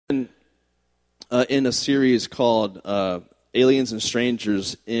In a series called Aliens and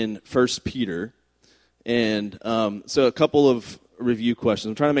Strangers in First Peter. And so a couple of review questions.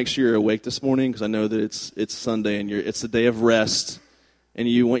 I'm trying to make sure you're awake this morning because I know that it's Sunday and it's the day of rest. And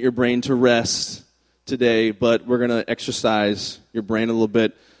you want your brain to rest today, but we're going to exercise your brain a little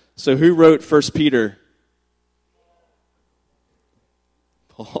bit. So who wrote First Peter?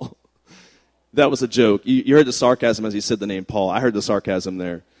 Paul. That was a joke. You heard the sarcasm as he said the name Paul. I heard the sarcasm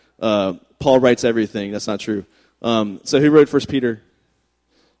there. Paul writes everything. That's not true. So who wrote First Peter?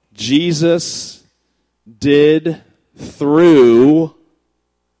 Jesus did through.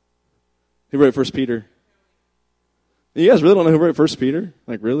 Who wrote First Peter? You guys really don't know who wrote First Peter?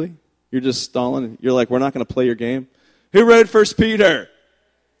 Like, really? You're just stalling? You're like, we're not going to play your game? Who wrote First Peter?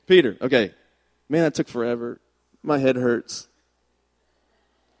 Peter. Okay. Man, that took forever. My head hurts.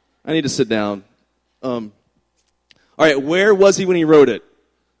 I need to sit down. All right, where was he when he wrote it?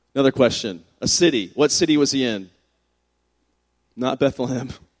 Another question. A city. What city was he in? Not Bethlehem.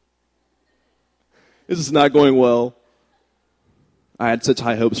 This is not going well. I had such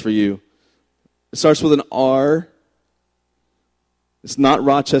high hopes for you. It starts with an R. It's not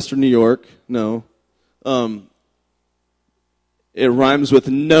Rochester, New York. No. It rhymes with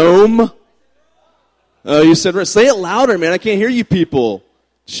gnome. Oh, you said, say it louder, man. I can't hear you people.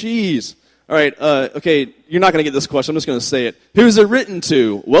 Jeez. All right, okay, you're not going to get this question. I'm just going to say it. Who's it written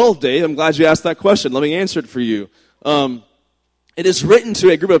to? Well, Dave, I'm glad you asked that question. Let me answer it for you. It is written to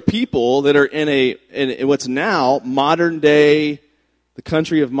a group of people that are in what's now modern day, the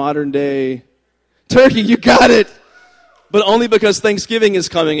country of modern day Turkey. You got it. But only because Thanksgiving is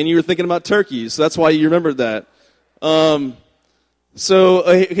coming and you were thinking about turkeys. So that's why you remembered that.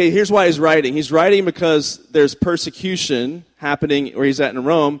 Okay, here's why he's writing. He's writing because there's persecution happening where he's at in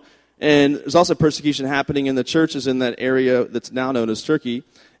Rome. And there's also persecution happening in the churches in that area that's now known as Turkey.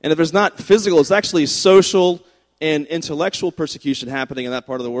 And if there's not physical, it's actually social and intellectual persecution happening in that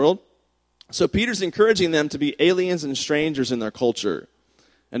part of the world. So Peter's encouraging them to be aliens and strangers in their culture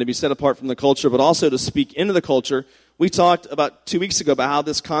and to be set apart from the culture, but also to speak into the culture. We talked about 2 weeks ago about how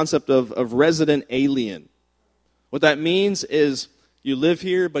this concept of resident alien. What that means is you live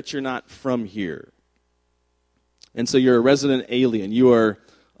here, but you're not from here. And so you're a resident alien. You are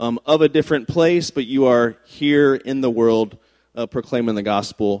of a different place, but you are here in the world proclaiming the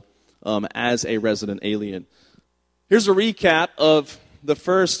gospel as a resident alien. Here's a recap of the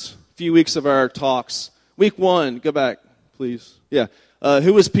first few weeks of our talks. Week 1, go back, please. Yeah.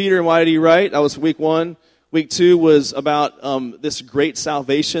 Who was Peter and why did he write? That was week 1. Week 2 was about this great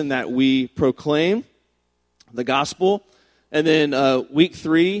salvation that we proclaim, the gospel. And then week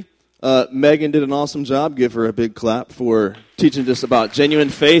 3, Megan did an awesome job. Give her a big clap for teaching us about genuine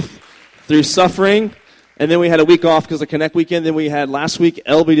faith through suffering. And then we had a week off because of Connect Weekend. Then we had last week,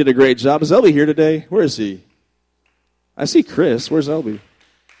 Elby did a great job. Is Elby here today? Where is he? I see Chris. Where's Elby?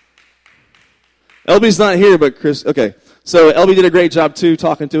 Elby's not here, but Chris. Okay. So Elby did a great job, too,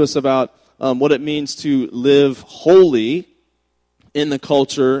 talking to us about what it means to live holy in the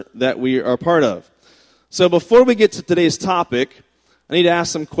culture that we are part of. So before we get to today's topic, I need to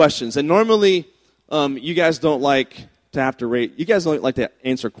ask some questions. And normally, you guys don't like to have to raise. You guys don't like to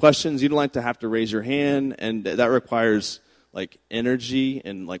answer questions. You don't like to have to raise your hand, and that requires like energy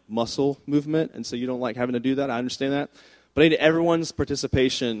and like muscle movement. And so you don't like having to do that. I understand that, but I need everyone's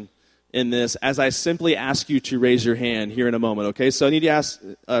participation in this as I simply ask you to raise your hand here in a moment. Okay, so I need you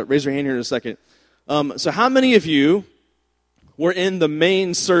to raise your hand here in a second. So how many of you were in the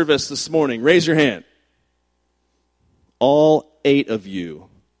main service this morning? Raise your hand. All 8 of you,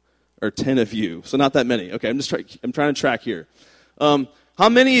 or 10 of you, so not that many. Okay, I'm trying to track here. How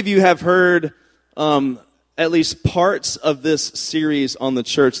many of you have heard at least parts of this series on the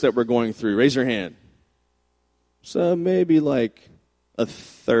church that we're going through? Raise your hand. So maybe like a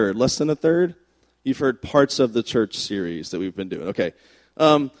third, less than a third. You've heard parts of the church series that we've been doing. Okay,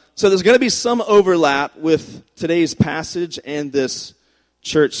 so there's going to be some overlap with today's passage and this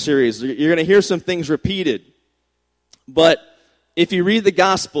church series. You're going to hear some things repeated. But if you read the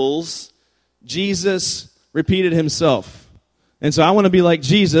Gospels, Jesus repeated himself. And so I want to be like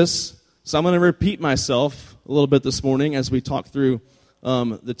Jesus, so I'm going to repeat myself a little bit this morning as we talk through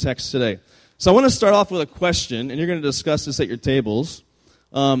the text today. So I want to start off with a question, and you're going to discuss this at your tables.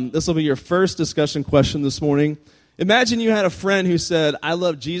 This will be your first discussion question this morning. Imagine you had a friend who said, I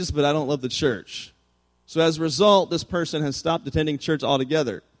love Jesus, but I don't love the church. So as a result, this person has stopped attending church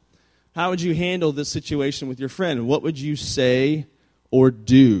altogether. How would you handle this situation with your friend? What would you say or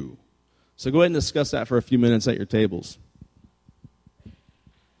do? So go ahead and discuss that for a few minutes at your tables.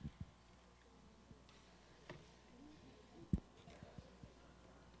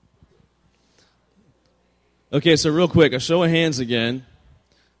 Okay, so real quick, a show of hands again.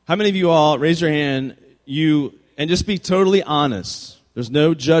 How many of you all, raise your hand, and just be totally honest. There's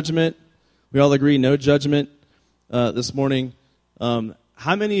no judgment. We all agree, no judgment this morning.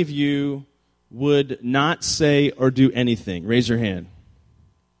 How many of you would not say or do anything? Raise your hand.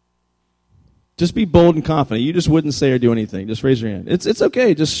 Just be bold and confident. You just wouldn't say or do anything. Just raise your hand. It's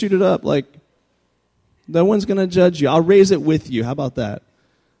okay. Just shoot it up. Like, no one's going to judge you. I'll raise it with you. How about that?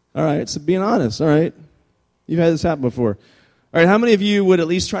 All right, so being honest. All right. You've had this happen before. All right, how many of you would at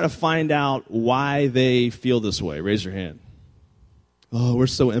least try to find out why they feel this way? Raise your hand. Oh, we're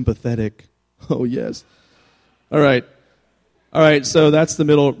so empathetic. Oh, yes. All right. All right, so that's the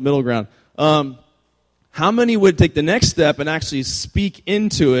middle ground. How many would take the next step and actually speak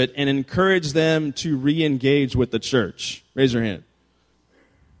into it and encourage them to re-engage with the church? Raise your hand.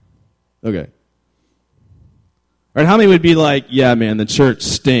 Okay. All right, how many would be like, yeah, man, the church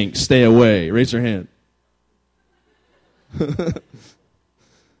stinks, stay away? Raise your hand.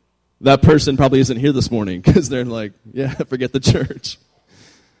 That person probably isn't here this morning because they're like, yeah, forget the church.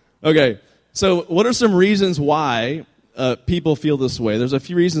 Okay, so what are some reasons why people feel this way? There's a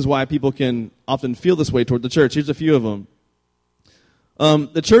few reasons why people can often feel this way toward the church. Here's a few of them.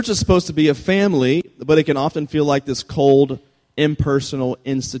 The church is supposed to be a family, but it can often feel like this cold, impersonal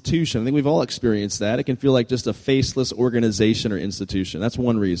institution. I think we've all experienced that. It can feel like just a faceless organization or institution. That's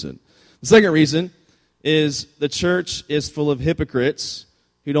one reason. The second reason is the church is full of hypocrites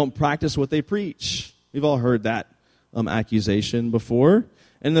who don't practice what they preach. We've all heard that accusation before.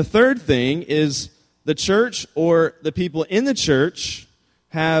 And the third thing is the church or the people in the church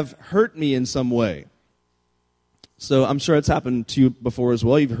have hurt me in some way. So I'm sure it's happened to you before as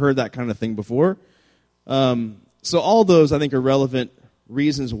well. You've heard that kind of thing before. So all those, I think, are relevant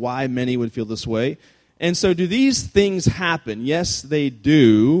reasons why many would feel this way. And so do these things happen? Yes, they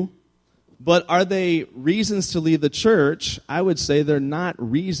do. But are they reasons to leave the church? I would say they're not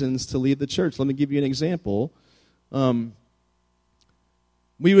reasons to leave the church. Let me give you an example.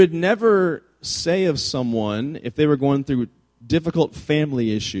 We would never say of someone, if they were going through difficult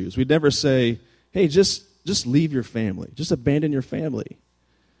family issues, we'd never say, hey, just leave your family. Just abandon your family.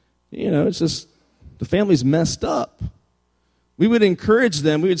 You know, it's just, the family's messed up. We would encourage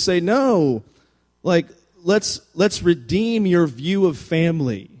them. We would say, no, like, let's redeem your view of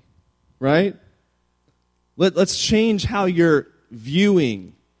family. Right? Let's change how you're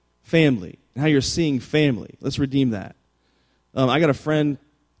viewing family, how you're seeing family. Let's redeem that. I got a friend,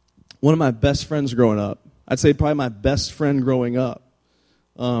 one of my best friends growing up, I'd say probably my best friend growing up,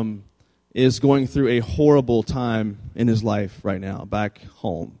 is going through a horrible time in his life right now, back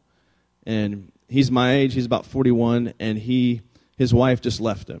home. And he's my age, he's about 41, and his wife just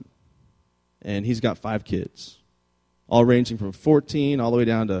left him. And he's got 5 kids, all ranging from 14 all the way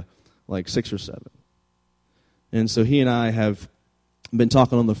down to like 6 or 7. And so he and I have been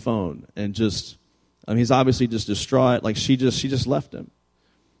talking on the phone, and just, he's obviously just distraught. Like she just left him.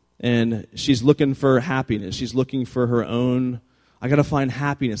 And she's looking for happiness. She's looking for her own, I got to find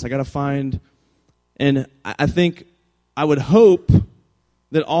happiness. I got to find, and I think, I would hope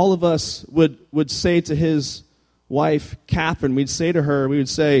that all of us would say to his wife, Catherine, we'd say to her, we would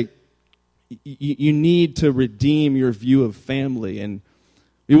say, you need to redeem your view of family. And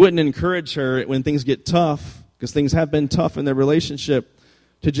we wouldn't encourage her when things get tough, because things have been tough in their relationship,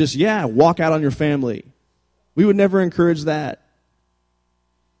 to just, walk out on your family. We would never encourage that.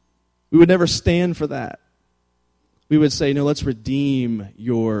 We would never stand for that. We would say, no, let's redeem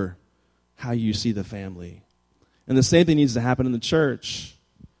how you see the family. And the same thing needs to happen in the church.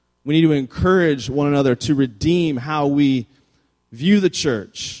 We need to encourage one another to redeem how we view the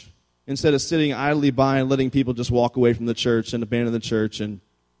church, instead of sitting idly by and letting people just walk away from the church and abandon the church and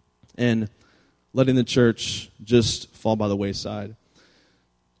letting the church just fall by the wayside.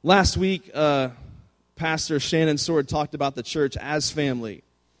 Last week, Pastor Shannon Sword talked about the church as family.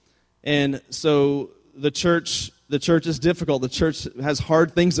 And so the church is difficult. The church has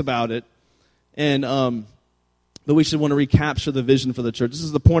hard things about it. And but we should want to recapture the vision for the church. This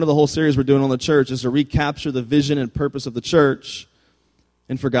is the point of the whole series we're doing on the church, is to recapture the vision and purpose of the church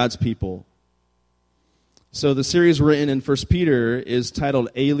and for God's people. So the series we're in 1 Peter is titled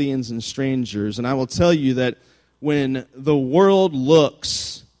Aliens and Strangers. And I will tell you that when the world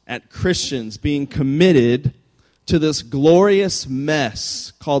looks at Christians being committed to this glorious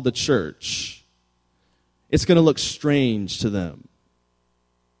mess called the church, it's going to look strange to them.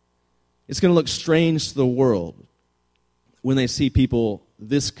 It's going to look strange to the world when they see people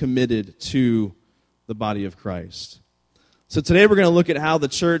this committed to the body of Christ. So today we're going to look at how the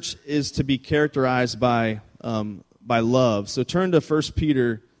church is to be characterized by love. So turn to 1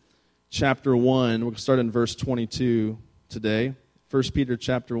 Peter chapter 1. We'll start in verse 22 today. 1 Peter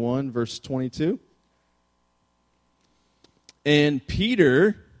chapter 1, verse 22. And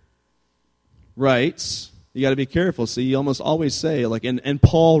Peter writes, you got to be careful. See, you almost always say, like, and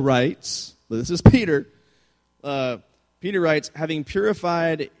Paul writes, but this is Peter. Peter writes, having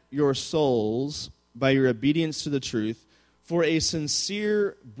purified your souls by your obedience to the truth, for a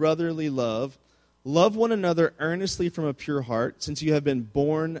sincere brotherly love, love one another earnestly from a pure heart, since you have been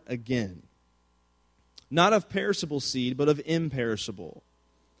born again. Not of perishable seed, but of imperishable,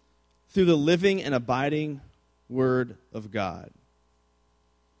 through the living and abiding Word of God.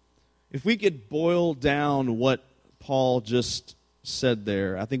 If we could boil down what Paul just said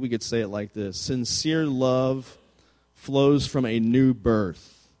there, I think we could say it like this. Sincere love flows from a new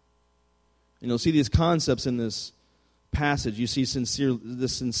birth. And you'll see these concepts in this passage. You see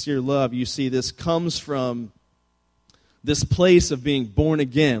this sincere love. You see this comes from this place of being born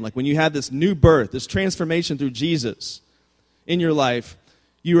again. Like when you have this new birth, this transformation through Jesus in your life,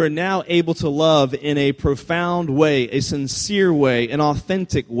 you are now able to love in a profound way, a sincere way, an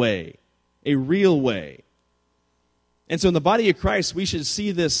authentic way, a real way. And so in the body of Christ, we should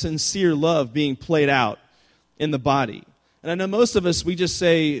see this sincere love being played out in the body. And I know most of us, we just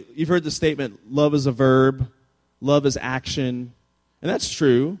say, you've heard the statement, love is a verb, love is action. And that's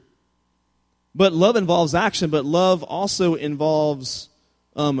true. But love involves action, but love also involves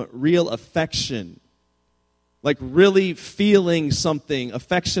real affection. Like really feeling something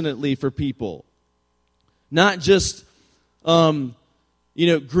affectionately for people. Not just, grinning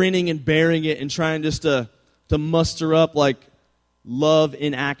and bearing it and trying just to muster up like love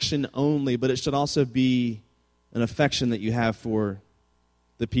in action only, but it should also be an affection that you have for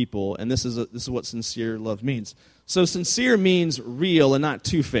the people. And this is what sincere love means. So sincere means real and not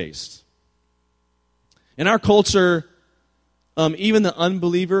two-faced. In our culture, even the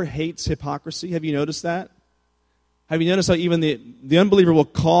unbeliever hates hypocrisy. Have you noticed that? Have you noticed how even the unbeliever will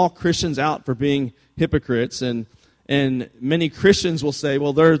call Christians out for being hypocrites? And many Christians will say,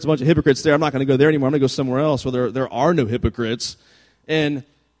 well, there's a bunch of hypocrites there. I'm not going to go there anymore. I'm going to go somewhere else where there are no hypocrites. And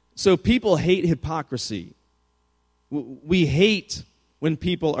so people hate hypocrisy. We hate when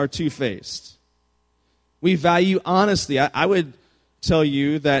people are two-faced. We value honesty. I would tell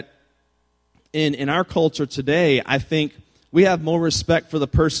you that in our culture today, I think we have more respect for the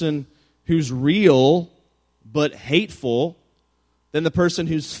person who's real but hateful than the person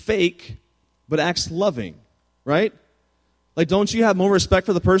who's fake but acts loving, right? Like, don't you have more respect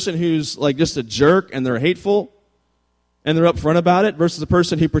for the person who's like just a jerk and they're hateful and they're upfront about it versus the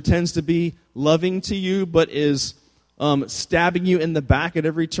person who pretends to be loving to you but is stabbing you in the back at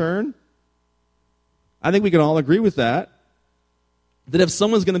every turn? I think we can all agree with that. That if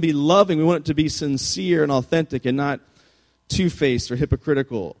someone's going to be loving, we want it to be sincere and authentic and not two-faced or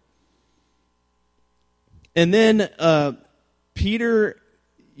hypocritical. And then Peter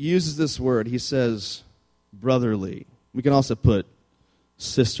uses this word. He says brotherly. We can also put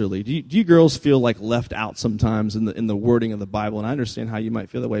sisterly. Do you girls feel like left out sometimes in the wording of the Bible? And I understand how you might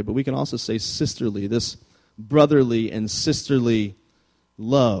feel that way, but we can also say sisterly, this brotherly and sisterly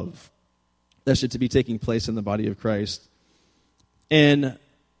love that should be taking place in the body of Christ. And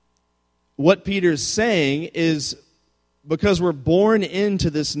what Peter's saying is, because we're born into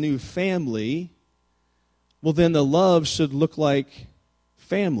this new family, well, then the love should look like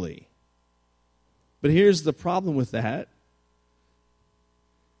family. But here's the problem with that,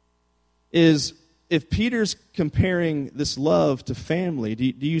 is if Peter's comparing this love to family,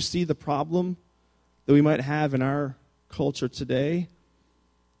 do you see the problem that we might have in our culture today?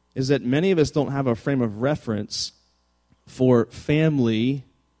 Is that many of us don't have a frame of reference for family,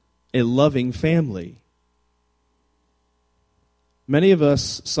 a loving family. Many of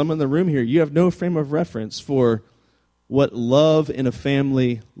us, some in the room here, you have no frame of reference for what love in a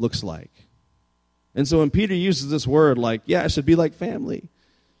family looks like. And so when Peter uses this word like, yeah, it should be like family,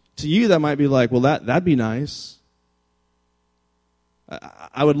 to you that might be like, well, that'd be nice.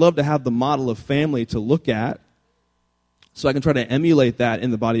 I would love to have the model of family to look at so I can try to emulate that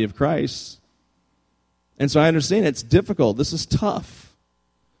in the body of Christ. And so I understand it's difficult. This is tough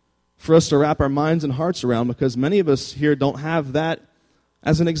for us to wrap our minds and hearts around because many of us here don't have that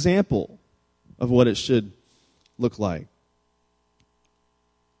as an example of what it should look like.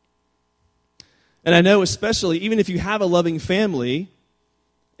 And I know especially, even if you have a loving family,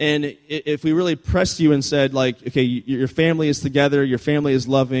 and if we really pressed you and said, like, okay, your family is together, your family is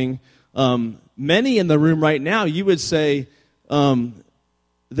loving, many in the room right now, you would say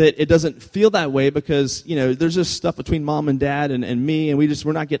that it doesn't feel that way because, there's just stuff between mom and dad and me, and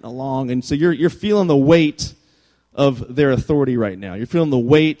we're not getting along. And so you're feeling the weight of their authority right now. You're feeling the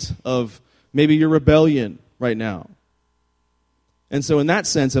weight of maybe your rebellion right now. And so in that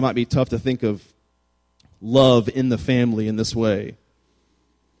sense, it might be tough to think of love in the family in this way.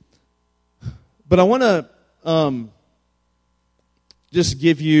 But I want to just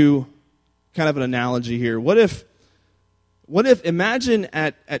give you kind of an analogy here. What if imagine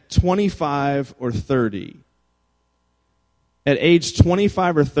at 25 or 30, at age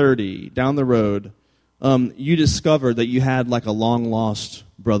 25 or 30, down the road, you discovered that you had like a long-lost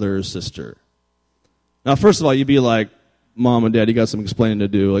brother or sister. Now, first of all, you'd be like, Mom and Dad, you got some explaining to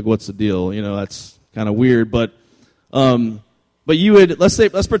do. Like, what's the deal? You know, that's kind of weird. But you would,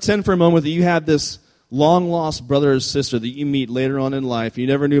 let's pretend for a moment that you had this long-lost brother or sister that you meet later on in life. You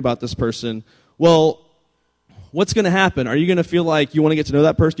never knew about this person. Well, what's going to happen? Are you going to feel like you want to get to know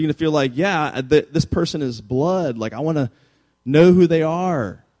that person? Are you going to feel like, yeah, this person is blood. Like, I want to know who they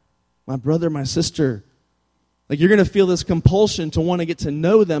are. My brother, my sister. Like, you're going to feel this compulsion to want to get to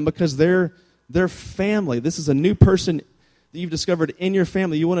know them because they're family. This is a new person that you've discovered in your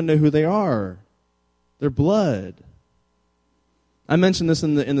family. You want to know who they are. They're blood. I mentioned this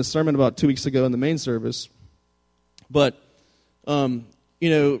in the sermon about 2 weeks ago in the main service. But,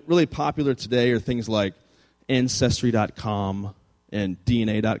 really popular today are things like Ancestry.com and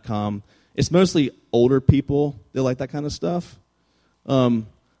DNA.com. It's mostly older people that like that kind of stuff.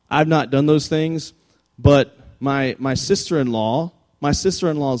 I've not done those things, but my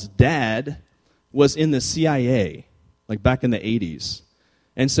sister-in-law's dad was in the CIA, like back in the 80s.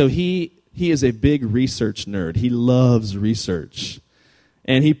 And so he is a big research nerd. He loves research.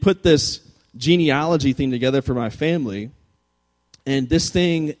 And he put this genealogy thing together for my family, and this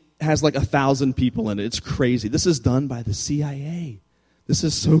thing has like 1,000 people in it. It's crazy. This is done by the CIA. This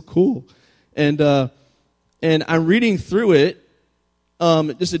is so cool. And I'm reading through it,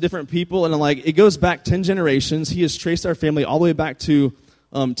 just to different people, and I'm like, it goes back 10 generations. He has traced our family all the way back to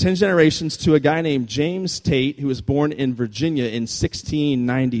 10 generations to a guy named James Tate, who was born in Virginia in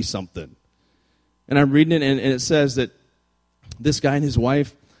 1690-something. And I'm reading it, and it says that this guy and his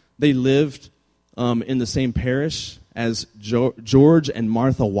wife, they lived in the same parish as George and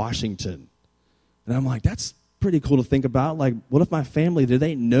Martha Washington. And I'm like, that's pretty cool to think about. Like, what if my family, did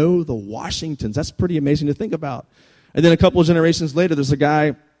they know the Washingtons? That's pretty amazing to think about. And then a couple of generations later, there's a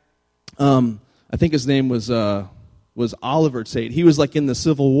guy, I think his name was Oliver Tate. He was like in the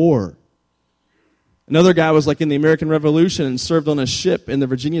Civil War. Another guy was like in the American Revolution and served on a ship in the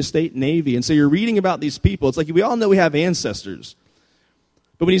Virginia State Navy. And so you're reading about these people. It's like we all know we have ancestors.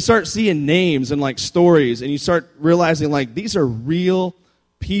 But when you start seeing names and like stories and you start realizing like these are real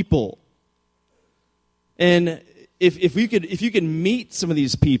people. And if you could meet some of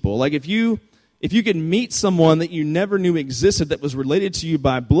these people, like if you could meet someone that you never knew existed that was related to you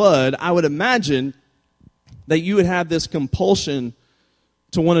by blood, I would imagine that you would have this compulsion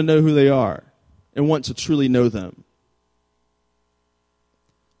to want to know who they are and want to truly know them.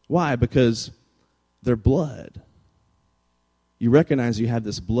 Why? Because they're blood. You recognize you have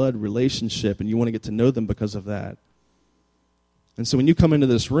this blood relationship and you want to get to know them because of that. And so when you come into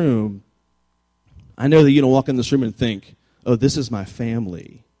this room, I know that you don't walk in this room and think, oh, this is my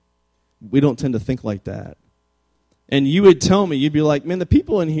family. We don't tend to think like that. And you would tell me, you'd be like, man, the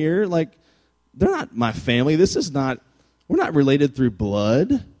people in here, like, they're not my family. We're not related through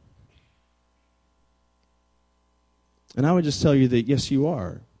blood. And I would just tell you that, yes, you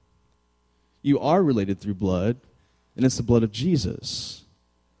are. You are related through blood, and it's the blood of Jesus.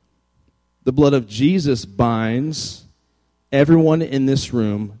 The blood of Jesus binds everyone in this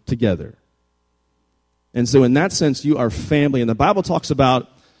room together. And so in that sense, you are family. And the Bible talks about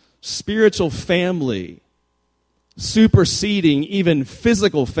spiritual family superseding even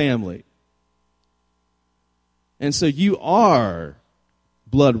physical family. And so you are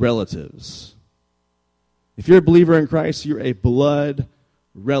blood relatives. If you're a believer in Christ, you're a blood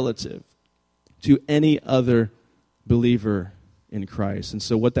relative to any other believer in Christ. And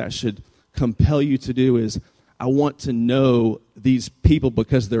so what that should compel you to do is, I want to know these people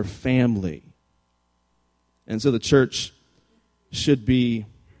because they're family. And so the church should be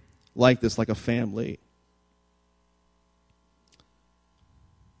like this, like a family.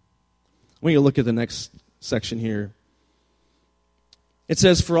 When you look at the next section here, it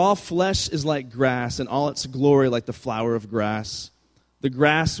says, for all flesh is like grass, and all its glory like the flower of grass. The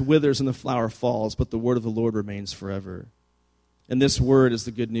grass withers and the flower falls, but the word of the Lord remains forever. And this word is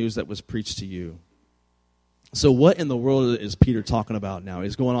the good news that was preached to you. So what in the world is Peter talking about now?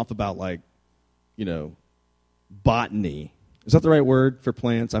 He's going off about botany. Is that the right word for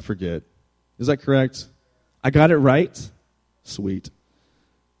plants? I forget. Is that correct? I got it right? Sweet.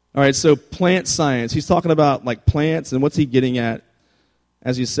 All right, so plant science. He's talking about like plants, and what's he getting at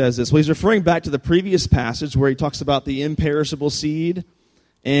as he says this? Well, he's referring back to the previous passage where he talks about the imperishable seed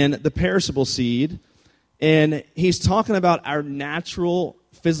and the perishable seed. And he's talking about our natural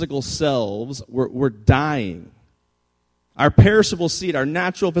physical selves. We're dying. Our perishable seed, our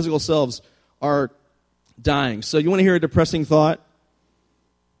natural physical selves are dying. So you want to hear a depressing thought?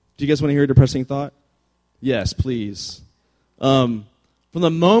 Do you guys want to hear a depressing thought? Yes, please. From the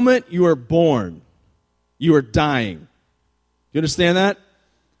moment you are born, you are dying. You understand that?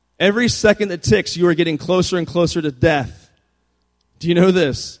 Every second that ticks, you are getting closer and closer to death. Do you know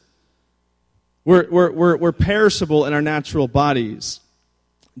this? We're perishable in our natural bodies.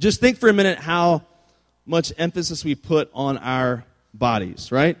 Just think for a minute how much emphasis we put on our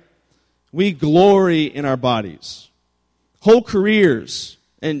bodies, right? We glory in our bodies. Whole careers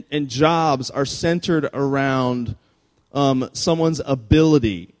and jobs are centered around someone's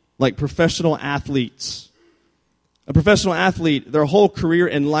ability, like professional athletes. A professional athlete, their whole career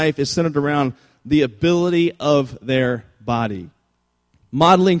in life is centered around the ability of their body.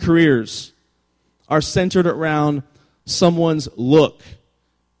 Modeling careers are centered around someone's look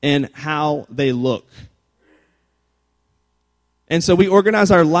and how they look. And so we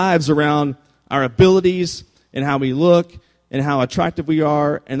organize our lives around our abilities and how we look and how attractive we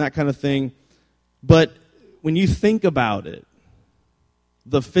are and that kind of thing. But when you think about it,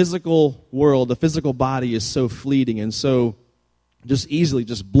 the physical world, the physical body is so fleeting and so just easily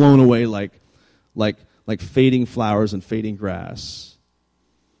just blown away like fading flowers and fading grass.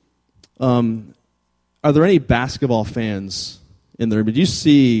 Are there any basketball fans in there? Did you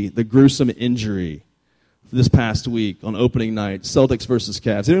see the gruesome injury this past week on opening night, Celtics versus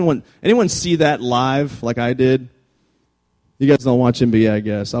Cavs? Anyone see that live like I did? You guys don't watch NBA, I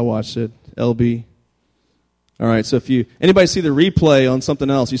guess. I watched it. LB. All right, so if anybody see the replay on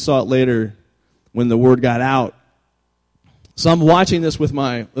something else, you saw it later when the word got out. So I'm watching this with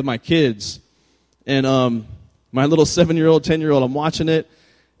my kids, and my little 7-year-old, 10-year-old, I'm watching it,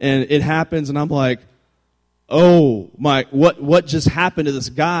 and it happens, and I'm like, oh my, what just happened to this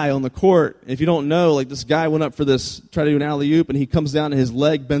guy on the court? If you don't know, like this guy went up for this, try to do an alley-oop, and he comes down and his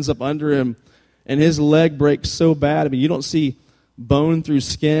leg bends up under him, and his leg breaks so bad. I mean, you don't see bone through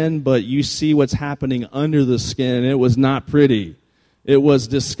skin, but you see what's happening under the skin, and it was not pretty. It was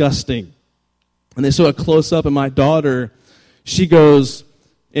disgusting. And they show a close-up, and my daughter, she goes,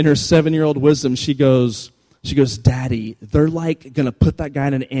 in her 7-year-old wisdom, she goes, Daddy, they're like going to put that guy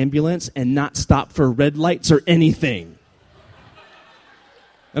in an ambulance and not stop for red lights or anything.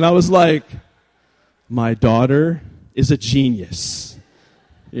 And I was like, my daughter is a genius,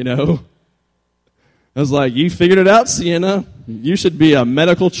 you know? I was like, you figured it out, Sienna. You should be a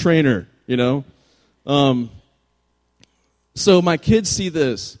medical trainer, you know? So my kids see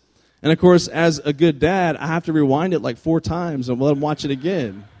this. And, of course, as a good dad, I have to rewind it like 4 times and let them watch it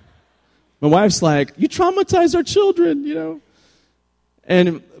again. My wife's like, you traumatize our children, you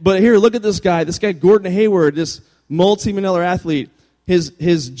know? But here, look at this guy, Gordon Hayward, this multi-million athlete.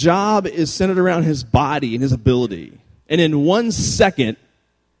 His job is centered around his body and his ability. And in 1 second,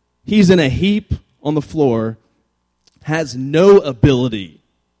 he's in a heap on the floor, has no ability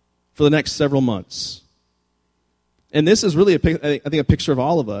for the next several months. And this is really, I think, a picture of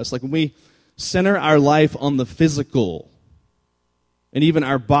all of us. Like when we center our life on the physical, and even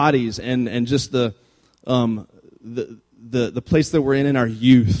our bodies, and just the place that we're in our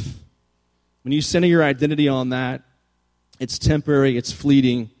youth. When you center your identity on that, it's temporary, it's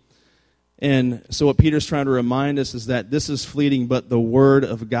fleeting. And so what Peter's trying to remind us is that this is fleeting, but the Word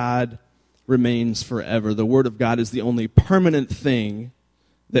of God remains forever. The Word of God is the only permanent thing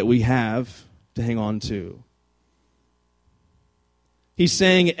that we have to hang on to. He's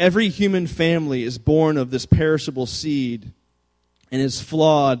saying every human family is born of this perishable seed and is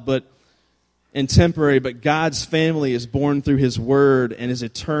flawed and temporary, but God's family is born through His Word and is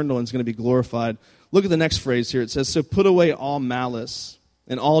eternal and is going to be glorified. Look at the next phrase here. It says, so put away all malice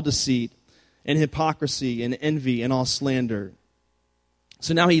and all deceit and hypocrisy and envy and all slander.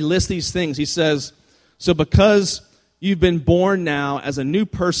 So now he lists these things. He says, so because you've been born now as a new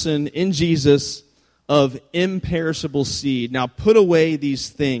person in Jesus of imperishable seed, now put away these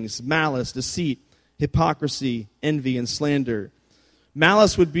things, malice, deceit, hypocrisy, envy, and slander.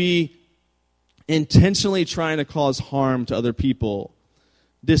 Malice would be intentionally trying to cause harm to other people.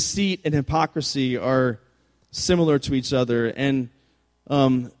 Deceit and hypocrisy are similar to each other, and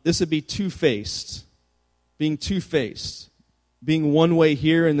this would be two-faced, being two-faced, being one way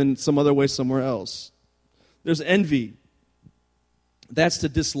here and then some other way somewhere else. There's envy. That's to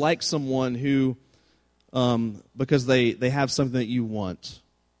dislike someone who, because they have something that you want.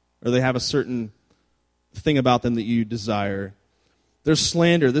 or they have a certain thing about them that you desire. There's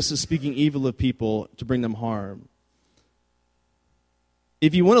slander. This is speaking evil of people to bring them harm.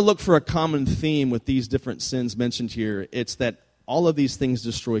 If you want to look for a common theme with these different sins mentioned here, it's that all of these things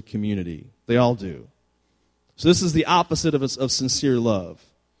destroy community. They all do. So this is the opposite of sincere love.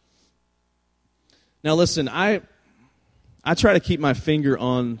 Now listen, I try to keep my finger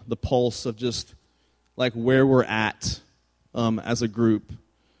on the pulse of just like where we're at as a group.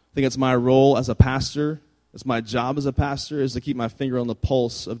 I think it's my role as a pastor, it's my job as a pastor, is to keep my finger on the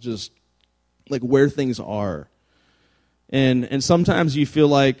pulse of just like where things are. And sometimes you feel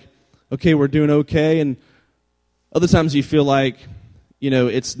like, okay, we're doing okay, and other times you feel like,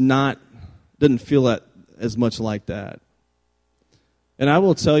 it's not, doesn't feel that as much like that. And I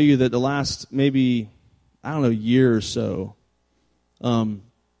will tell you that the last maybe, year or so, I'm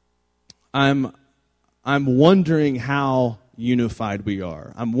wondering how unified we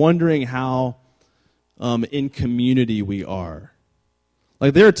are. I'm wondering how in community we are.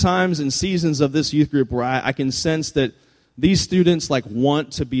 Like there are times and seasons of this youth group where I can sense that these students like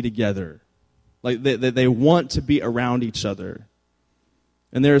want to be together. Like they want to be around each other.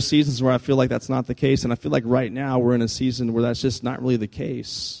 And there are seasons where I feel like that's not the case, and I feel like right now we're in a season where that's just not really the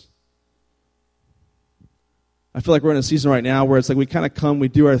case. I feel like we're in a season right now where it's like we kind of come, we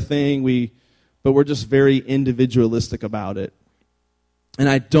do our thing, but we're just very individualistic about it. And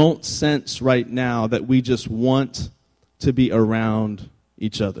I don't sense right now that we just want to be around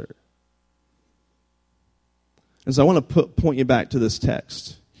each other. And so I want to point you back to this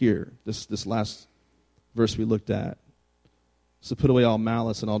text here, this last verse we looked at. So put away all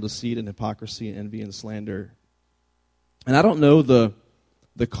malice and all deceit and hypocrisy and envy and slander. And I don't know the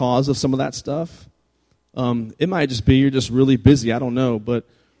cause of some of that stuff. It might just be you're just really busy. I don't know. But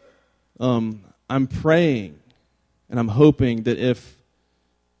I'm praying and I'm hoping that if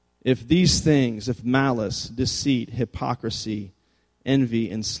these things, if malice, deceit, hypocrisy, envy,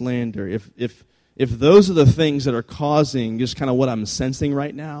 and slander, if those are the things that are causing just kind of what I'm sensing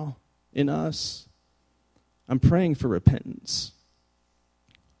right now in us, I'm praying for repentance.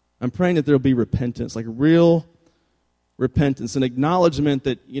 I'm praying that there will be repentance, like real repentance, an acknowledgement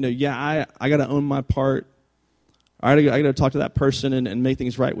that, I got to own my part. I got to talk to that person and make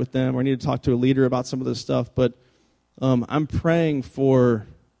things right with them, or I need to talk to a leader about some of this stuff. But I'm praying for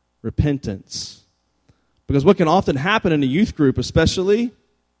repentance. Because what can often happen in a youth group especially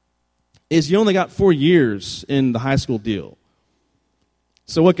is you only got 4 years in the high school deal.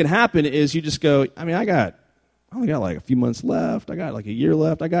 So what can happen is you just go, I only got like a few months left. I got like a year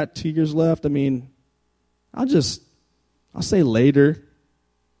left. I got 2 years left. I'll say later.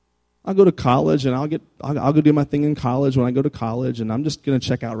 I'll go to college and I'll go do my thing in college when I go to college, and I'm just going to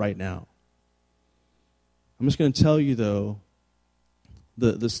check out right now. I'm just going to tell you though,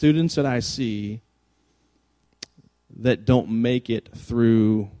 the students that I see that don't make it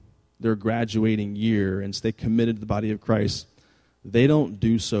through their graduating year and stay committed to the body of Christ, they don't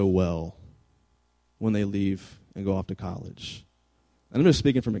do so well when they leave and go off to college. And I'm just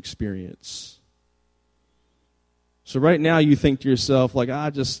speaking from experience. So right now you think to yourself, like,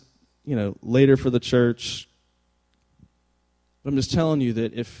 later for the church. But I'm just telling you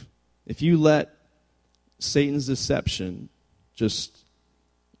that if you let Satan's deception just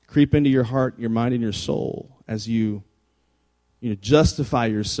creep into your heart, your mind, and your soul as you justify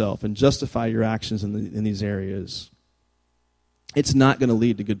yourself and justify your actions in these areas, it's not going to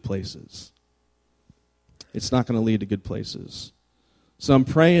lead to good places. It's not going to lead to good places. So I'm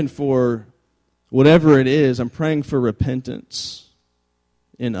praying for whatever it is. I'm praying for repentance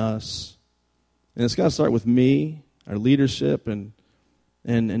in us. And it's got to start with me, our leadership, and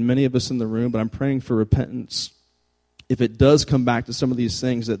many of us in the room. But I'm praying for repentance. If it does come back to some of these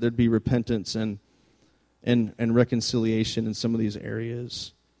things, that there'd be repentance and reconciliation in some of these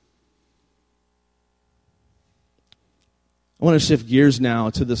areas. I want to shift gears now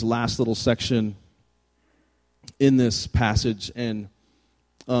to this last little section in this passage. And,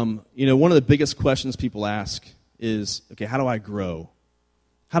 one of the biggest questions people ask is, okay, how do I grow?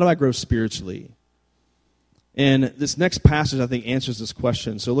 How do I grow spiritually? And this next passage, I think, answers this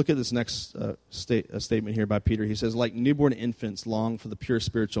question. So look at this next statement here by Peter. He says, like newborn infants long for the pure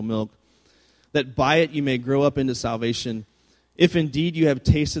spiritual milk, that by it you may grow up into salvation, if indeed you have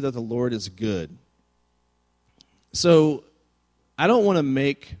tasted that the Lord is good. So I don't want to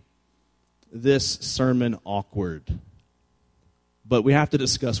make this sermon awkward, but we have to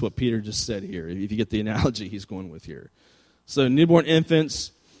discuss what Peter just said here, if you get the analogy he's going with here. So newborn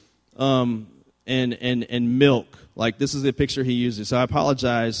infants and milk, like this is the picture he uses. So I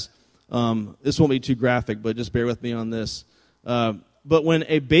apologize. This won't be too graphic, but just bear with me on this. but when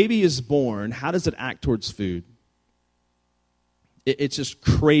a baby is born, how does it act towards food? It's just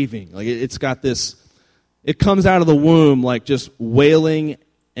craving. Like it's got this, it comes out of the womb like just wailing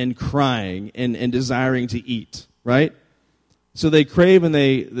and crying and desiring to eat, right? So they crave and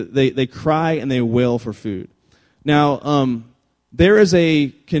they cry and they wail for food. Now, there is a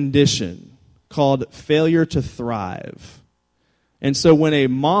condition called failure to thrive. And so when a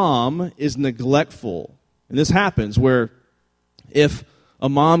mom is neglectful, and this happens where if a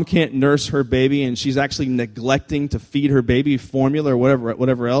mom can't nurse her baby and she's actually neglecting to feed her baby formula or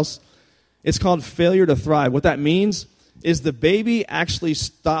whatever else, it's called failure to thrive. What that means is the baby actually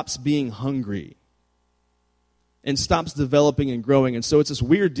stops being hungry and stops developing and growing. And so it's this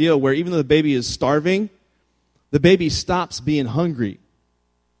weird deal where even though the baby is starving, the baby stops being hungry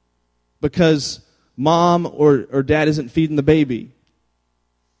because mom or dad isn't feeding the baby.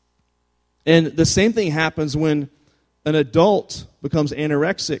 And the same thing happens when an adult becomes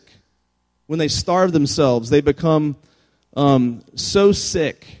anorexic. When they starve themselves, they become so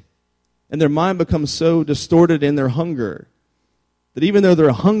sick, and their mind becomes so distorted in their hunger that even though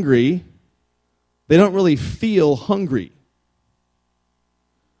they're hungry, they don't really feel hungry.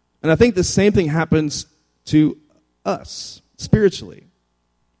 And I think the same thing happens to us spiritually.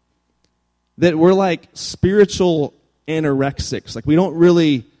 That we're like spiritual anorexics. Like we don't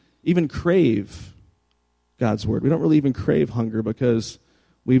really even crave God's word. We don't really even crave hunger because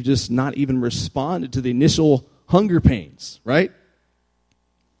we've just not even responded to the initial hunger pains, right?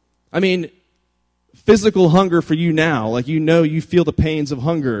 I mean, physical hunger for you now, like you feel the pains of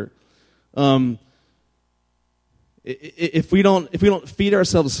hunger. If we don't feed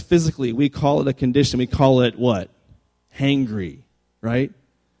ourselves physically, we call it a condition. We call it what? Hangry, right?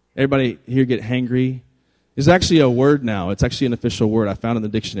 Everybody here get hangry? There's actually a word now. It's actually an official word I found in the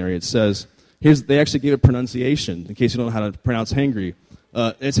dictionary. It says, they actually gave it pronunciation, in case you don't know how to pronounce hangry.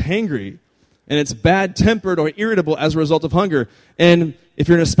 It's hangry, and it's bad-tempered or irritable as a result of hunger. And if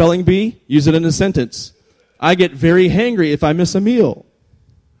you're in a spelling bee, use it in a sentence. I get very hangry if I miss a meal.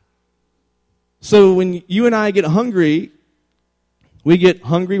 So when you and I get hungry,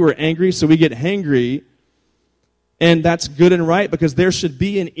 we're angry, so we get hangry. And that's good and right because there should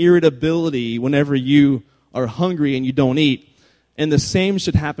be an irritability whenever you are hungry and you don't eat. And the same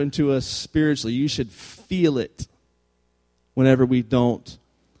should happen to us spiritually. You should feel it whenever we don't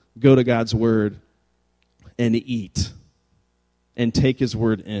go to God's word and eat and take his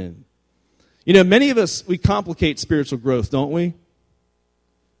word in. You know, many of us, we complicate spiritual growth, don't we?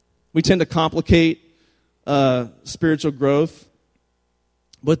 We tend to complicate spiritual growth.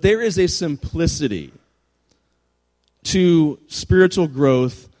 But there is a simplicity to spiritual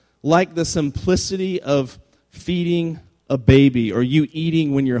growth like the simplicity of feeding a baby or you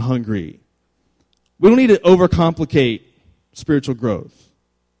eating when you're hungry. We don't need to overcomplicate spiritual growth.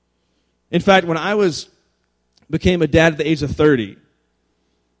 In fact, when I became a dad at the age of 30,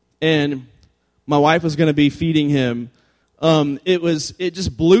 and my wife was going to be feeding him, it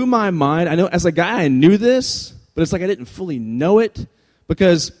just blew my mind. I know as a guy I knew this, but it's like I didn't fully know it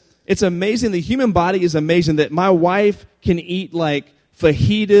because it's amazing. The human body is amazing that my wife can eat like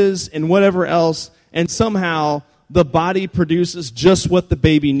fajitas and whatever else, and somehow the body produces just what the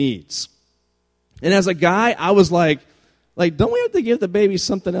baby needs. And as a guy, I was like, don't we have to give the baby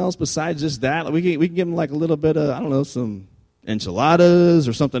something else besides just that? Like we can give him like a little bit of, I don't know, some enchiladas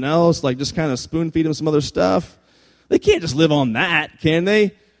or something else, like just kind of spoon feed him some other stuff. They can't just live on that, can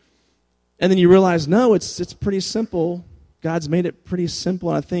they? And then you realize, no, it's pretty simple. God's made it pretty simple.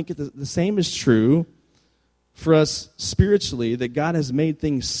 And I think the same is true for us spiritually, that God has made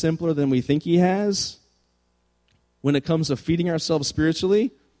things simpler than we think he has when it comes to feeding ourselves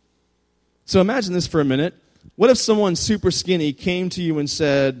spiritually. So imagine this for a minute. What if someone super skinny came to you and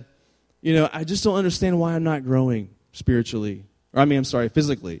said, I just don't understand why I'm not growing spiritually.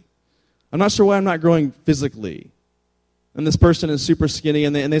 Physically. I'm not sure why I'm not growing physically. And this person is super skinny,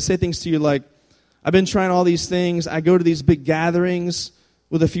 and they say things to you like, I've been trying all these things. I go to these big gatherings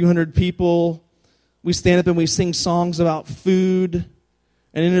with a few hundred people. We stand up and we sing songs about food.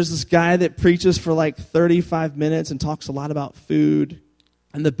 And then there's this guy that preaches for like 35 minutes and talks a lot about food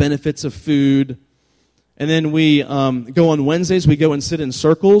and the benefits of food. And then we go on Wednesdays, we go and sit in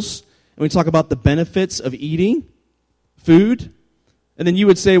circles, and we talk about the benefits of eating food. And then you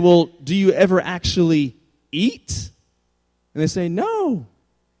would say, well, do you ever actually eat? And they say, no.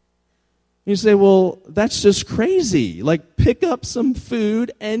 You say, well, that's just crazy. Like, pick up some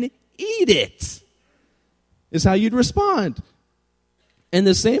food and eat it, is how you'd respond. And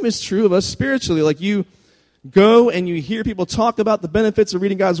the same is true of us spiritually. Like, you go and you hear people talk about the benefits of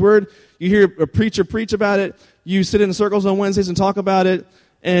reading God's Word. You hear a preacher preach about it. You sit in circles on Wednesdays and talk about it.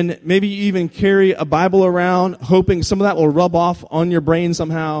 And maybe you even carry a Bible around, hoping some of that will rub off on your brain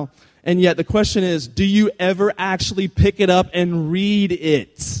somehow. And yet the question is, do you ever actually pick it up and read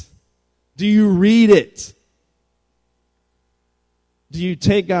it? Do you read it? Do you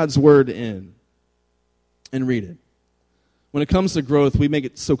take God's Word in and read it? When it comes to growth, we make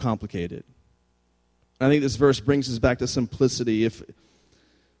it so complicated. I think this verse brings us back to simplicity.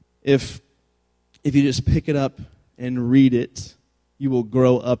 If you just pick it up and read it, you will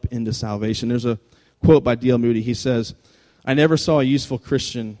grow up into salvation. There's a quote by D.L. Moody. He says, "I never saw a useful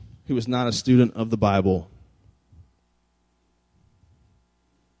Christian who was not a student of the Bible."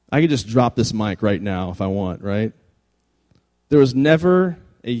 I could just drop this mic right now if I want, right? There was never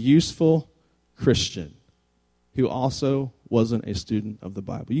a useful Christian who also wasn't a student of the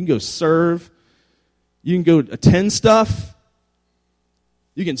Bible. You can go serve. You can go attend stuff.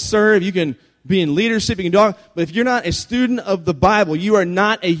 You can serve. You can be in leadership. You can do. But if you're not a student of the Bible, you are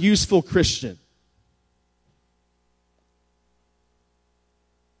not a useful Christian.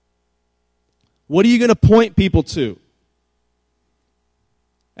 What are you going to point people to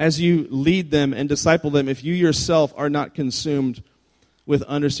as you lead them and disciple them if you yourself are not consumed with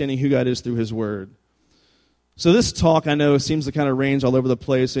understanding who God is through His Word? So this talk, I know, seems to kind of range all over the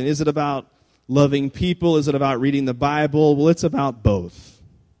place. And is it about loving people? Is it about reading the Bible? Well, it's about both.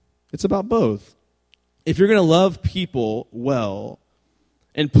 It's about both. If you're going to love people well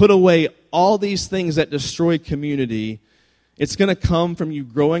and put away all these things that destroy community, it's going to come from you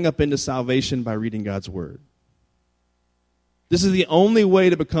growing up into salvation by reading God's Word. This is the only way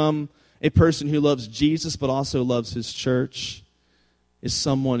to become a person who loves Jesus but also loves His church, is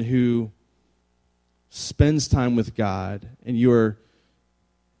someone who spends time with God and you are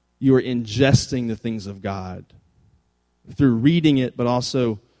ingesting the things of God through reading it but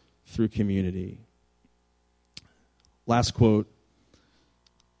also through community. Last quote.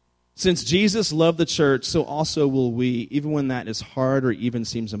 "Since Jesus loved the church, so also will we, even when that is hard or even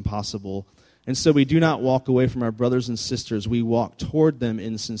seems impossible. And so we do not walk away from our brothers and sisters. We walk toward them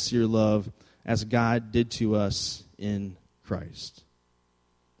in sincere love, as God did to us in Christ."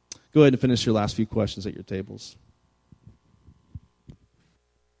 Go ahead and finish your last few questions at your tables.